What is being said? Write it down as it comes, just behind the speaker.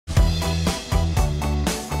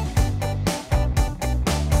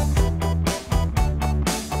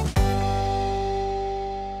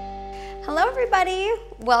everybody,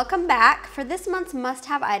 welcome back. For this month's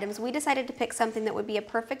must-have items, we decided to pick something that would be a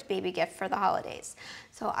perfect baby gift for the holidays.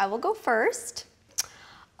 So I will go first.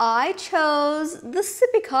 I chose the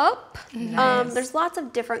sippy cup. Nice. There's lots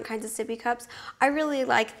of different kinds of sippy cups. I really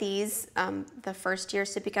like these, the first year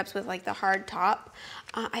sippy cups with like the hard top.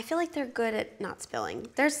 I feel like they're good at not spilling.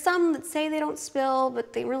 There's some that say they don't spill,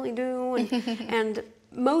 but they really do. And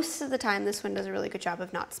most of the time, this one does a really good job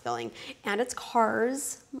of not spilling. And it's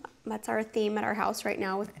cars. That's our theme at our house right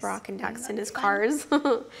now with Brock and Daxton is cars.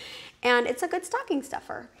 And it's a good stocking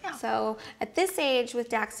stuffer. Yeah. So at this age with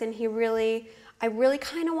Daxton, I really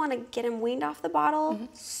kind of want to get him weaned off the bottle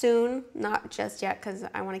soon, not just yet because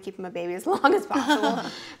I want to keep him a baby as long as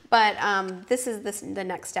possible. But this is the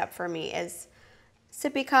next step for me is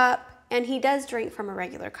sippy cup. And he does drink from a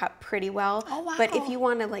regular cup pretty well. Oh, wow. But if you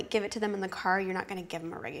want to like give it to them in the car, you're not going to give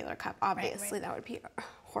them a regular cup. Obviously, that would be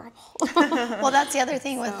horrible. Well, that's the other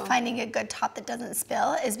thing with finding a good top that doesn't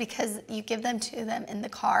spill is because you give them to them in the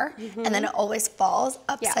car and then it always falls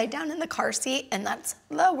upside down in the car seat, and that's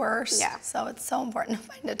the worst. Yeah. So it's so important to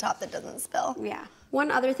find a top that doesn't spill. Yeah. One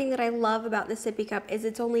other thing that I love about the sippy cup is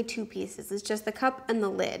it's only 2 pieces. It's just the cup and the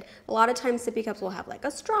lid. A lot of times sippy cups will have like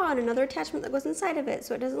a straw and another attachment that goes inside of it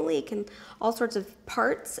so it doesn't leak and all sorts of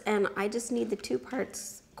parts, and I just need the 2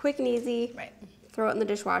 parts, quick and easy. Right. Throw it in the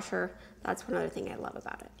dishwasher. That's one other thing I love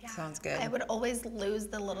about it. Yeah. Sounds good. I would always lose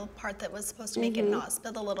the little part that was supposed to make it not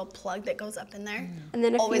spill, the little plug that goes up in there. And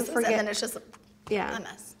then if you forget, and then it's just a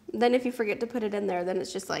mess. Then if you forget to put it in there, then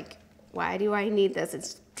it's just like, why do I need this?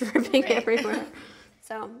 It's dripping everywhere.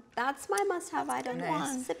 So that's my must-have item.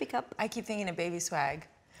 Nice. Sippy cup. I keep thinking of baby swag.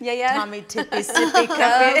 Yeah. Tommy Tippy sippy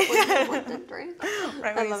cup. Want to drink.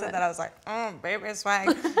 Right when you said that, I was like, baby swag.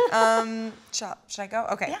 Should I go?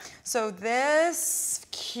 Okay. Yeah. So this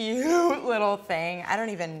cute little thing, I don't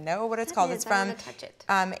even know what it's called. It's from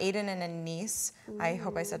Aiden and a niece. I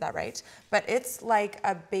hope I said that right. But it's like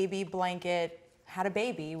a baby blanket, had a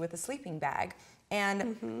baby with a sleeping bag.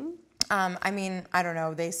 And I mean, I don't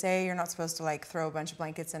know. They say you're not supposed to like throw a bunch of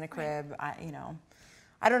blankets in a crib.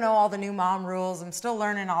 I don't know all the new mom rules. I'm still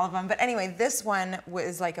learning all of them. But anyway, this one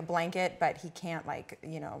was like a blanket, but he can't like,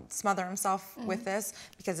 smother himself with this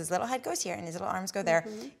because his little head goes here and his little arms go there.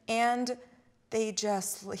 And he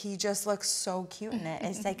just looks so cute in it.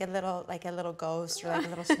 It's like a little ghost or like a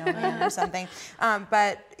little snowman or something.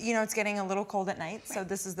 But it's getting a little cold at night, so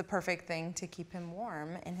this is the perfect thing to keep him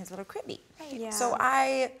warm in his little cribby. Yeah. So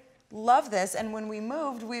I love this, and when we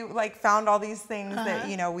moved, we like found all these things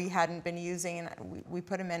that we hadn't been using, and we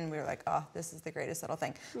put them in, and we were like, oh, this is the greatest little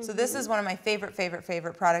thing. So this is one of my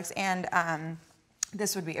favorite products, and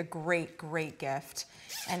this would be a great gift.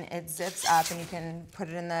 And it zips up, and you can put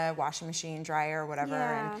it in the washing machine, dryer, or whatever,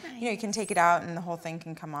 and you can take it out, and the whole thing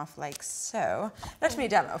can come off like so. Let me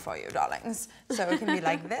demo for you, darlings. So it can be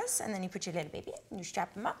like this, and then you put your little baby, and you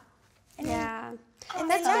strap them up. And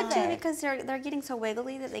that's good too because they're getting so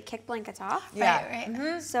wiggly that they kick blankets off. Yeah.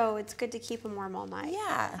 Right. So it's good to keep them warm all night.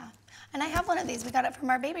 Yeah. And I have one of these. We got it from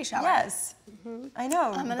our baby shower. Yes. I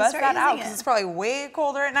know. Bust that out because it's probably way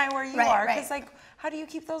colder at night where you are. Because like, how do you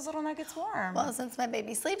keep those little nuggets warm? Well, since my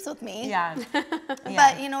baby sleeps with me. Yeah.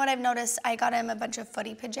 But you know what I've noticed? I got him a bunch of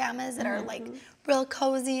footy pajamas that are like real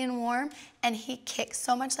cozy and warm, and he kicks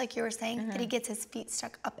so much, like you were saying, that he gets his feet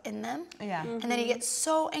stuck up in them. Yeah. And then he gets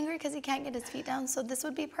so angry because he can't get his feet down. So this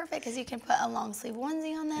would be perfect because you can put a long sleeve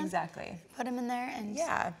onesie on them. Exactly. Put them in there, and you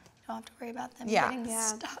don't have to worry about them getting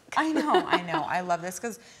stuck. I know. I love this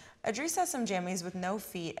because Adrice has some jammies with no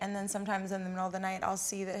feet, and then sometimes in the middle of the night I'll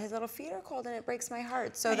see that his little feet are cold and it breaks my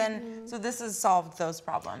heart. So so this has solved those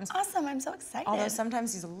problems. Awesome, I'm so excited. Although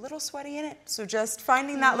sometimes he's a little sweaty in it, so just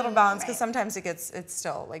finding that little balance because sometimes it's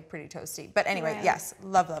still like pretty toasty. But anyway, yes,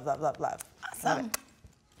 love. Awesome. Love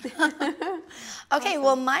it. Okay,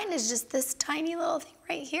 well mine is just this tiny little thing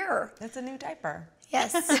right here. It's a new diaper.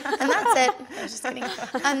 Yes, and that's it. I was just kidding.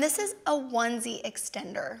 This is a onesie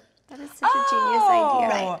extender. That is such a genius idea.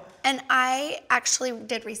 Right. And I actually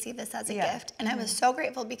did receive this as a gift, and I was so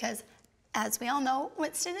grateful because, as we all know,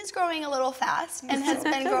 Winston is growing a little fast and has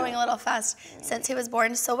been growing a little fast since he was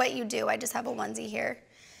born. So what you do, I just have a onesie here,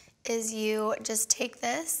 is you just take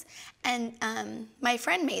this, and my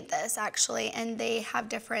friend made this actually, and they have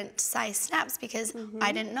different size snaps because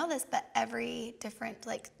I didn't know this, but every different,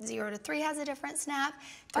 like 0 to 3 has a different snap,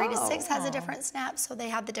 3 to 6 has a different snap, so they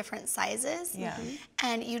have the different sizes. Yeah.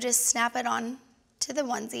 And you just snap it on to the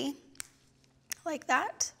onesie like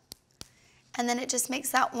that. And then it just makes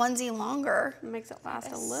that onesie longer. It makes it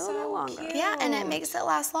last a little bit longer. Cute. Yeah, and it makes it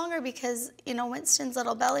last longer because, Winston's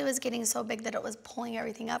little belly was getting so big that it was pulling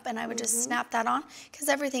everything up, and I would just snap that on because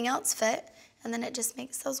everything else fit. and then it just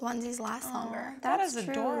makes those onesies last longer. That is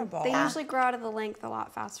adorable. They usually grow out of the length a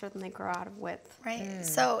lot faster than they grow out of width. Right.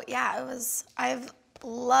 So yeah, I've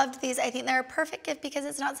loved these. I think they're a perfect gift because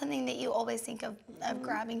it's not something that you always think of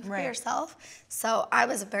grabbing for yourself. So I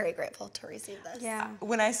was very grateful to receive this. Yeah.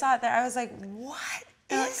 When I saw it there, I was like, what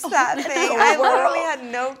is that thing? I literally had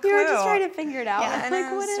no clue. You were just trying to figure it out. Yeah, and like,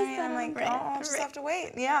 I was what is trying, that? I'm like, oh, I'll just have to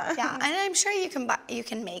wait. Yeah. Yeah, and I'm sure you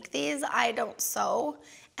can make these. I don't sew,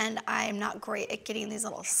 and I'm not great at getting these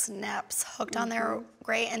little snaps hooked on there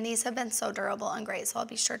great, and these have been so durable and great, so I'll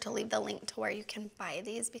be sure to leave the link to where you can buy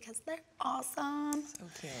these because they're awesome. So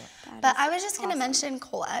cute. But I was just going to mention,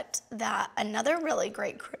 Colette, that another really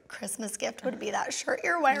great Christmas gift would be that shirt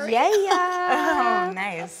you're wearing. Yeah. Oh,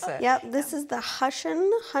 nice. Yep, this is the Hushin'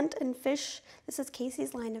 Hunt and Fish. This is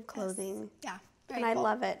Casey's line of clothing. Yeah. And I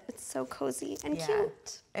love it. It's so cozy and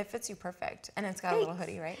cute. It fits you perfect. And it's got a little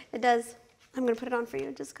hoodie, right? It does. I'm going to put it on for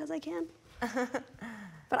you just because I can.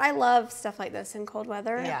 But I love stuff like this in cold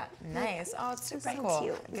weather. Yeah, nice. Oh, it's super so cool.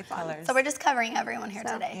 cute. Good colors. So we're just covering everyone here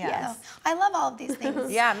today. yes. So I love all of these things.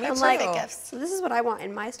 Yeah, me too. Perfect gifts. So this is what I want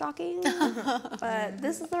in my stocking, but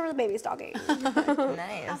this is the baby stocking.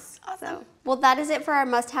 Nice. Awesome. Well, that is it for our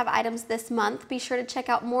must-have items this month. Be sure to check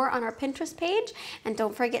out more on our Pinterest page, and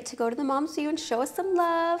don't forget to go to the Moms For You and show us some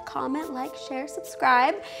love. Comment, like, share,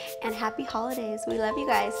 subscribe, and happy holidays. We love you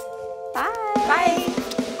guys. Bye. Bye.